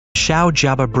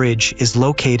Xiaojiaba Bridge is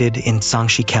located in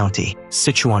Cangxi County,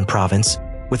 Sichuan Province,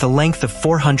 with a length of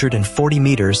 440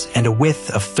 meters and a width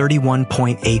of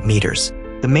 31.8 meters.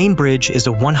 The main bridge is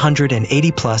a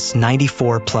 180 plus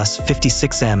 94 plus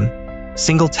 56 m,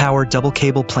 single-tower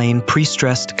double-cable plane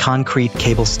prestressed concrete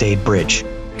cable-stayed bridge,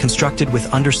 constructed with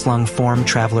underslung form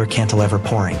traveler cantilever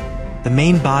pouring. The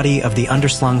main body of the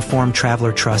underslung form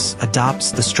traveler truss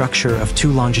adopts the structure of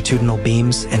 2 longitudinal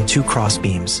beams and 2 cross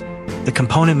beams. The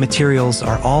component materials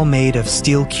are all made of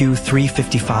steel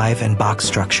Q355 and box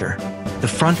structure. The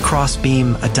front cross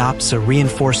beam adopts a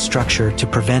reinforced structure to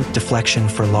prevent deflection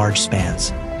for large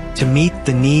spans. To meet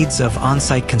the needs of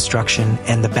on-site construction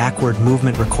and the backward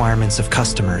movement requirements of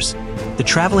customers, the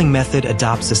traveling method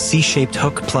adopts a C-shaped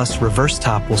hook plus reverse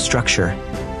top wheel structure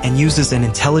and uses an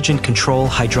intelligent control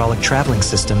hydraulic traveling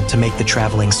system to make the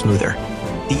traveling smoother.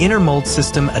 The inner mold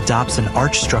system adopts an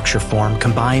arch structure form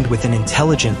combined with an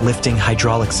intelligent lifting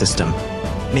hydraulic system,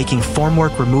 making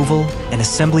formwork removal and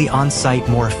assembly on-site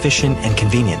more efficient and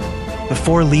convenient.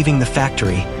 Before leaving the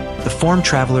factory, the form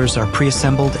travelers are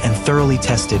pre-assembled and thoroughly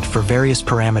tested for various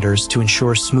parameters to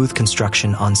ensure smooth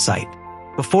construction on-site.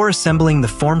 Before assembling the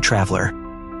form traveler,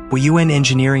 the UN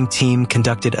engineering team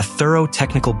conducted a thorough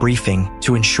technical briefing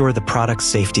to ensure the product's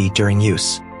safety during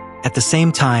use. At the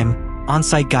same time,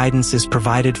 on-site guidance is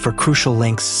provided for crucial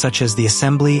links such as the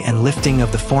assembly and lifting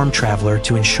of the form traveler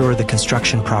to ensure the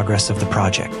construction progress of the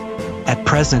project. At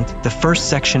present, the first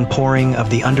section pouring of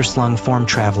the underslung form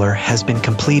traveler has been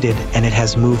completed and it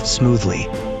has moved smoothly.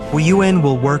 UN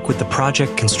will work with the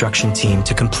project construction team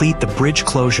to complete the bridge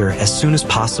closure as soon as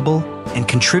possible and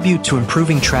contribute to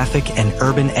improving traffic and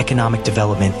urban economic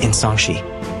development in Cangxi.